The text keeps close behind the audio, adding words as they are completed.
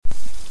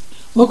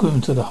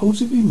Welcome to the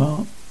Halsey B.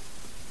 Mark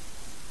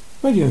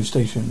radio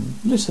station.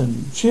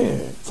 Listen,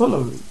 share,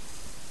 follow.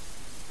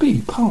 Be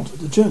part of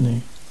the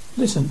journey.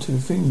 Listen to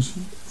things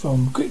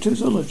from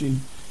cryptozoology,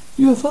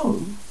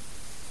 UFO,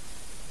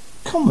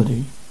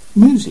 comedy,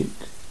 music,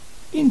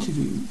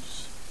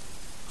 interviews,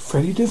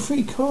 Freddy the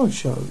Freak Horror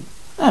Show,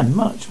 and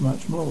much,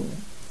 much more.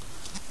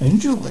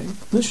 Enjoy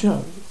the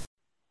show.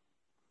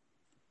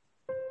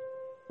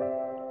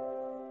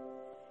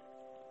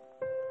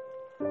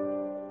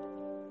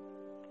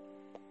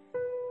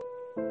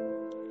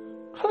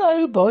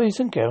 Hello, boys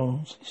and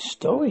girls. It's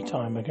story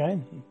time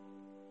again.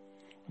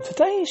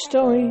 Today's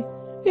story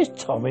is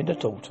Tommy the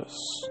Tortoise.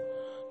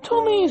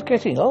 Tommy is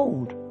getting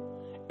old.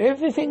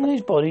 Everything in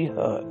his body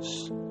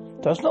hurts.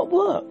 Does not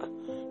work.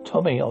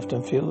 Tommy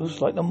often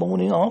feels like the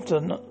morning after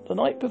the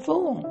night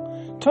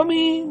before.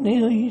 Tommy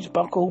needs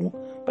buckle,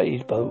 but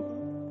his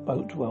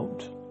boat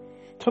won't.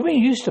 Tommy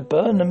used to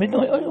burn the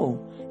midnight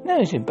oil. Now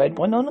he's in bed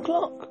by 9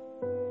 o'clock.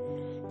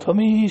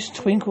 Tommy's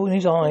twinkle in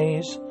his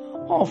eyes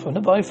are from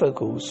the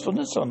bifocals from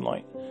the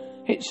sunlight.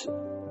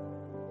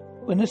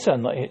 When the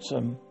sunlight hits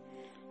them.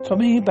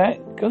 Tommy back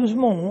goes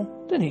more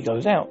than he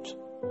goes out.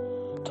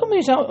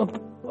 Tommy's now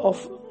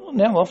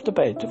off to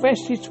bed to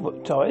rest his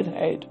tired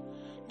head.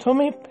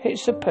 Tommy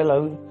hits the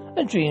pillow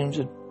and dreams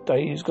of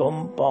days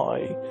gone by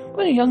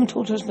when a young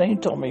tortoise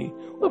named Tommy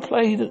would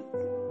play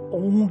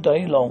all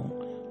day long.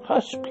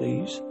 Hush,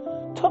 please.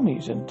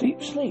 Tommy's in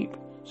deep sleep.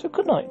 So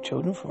good night,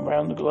 children from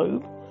around the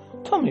globe.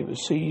 Tommy will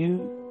see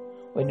you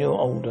when you're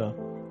older.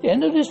 The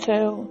end of this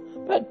tale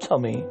about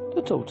Tommy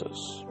the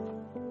Tortoise.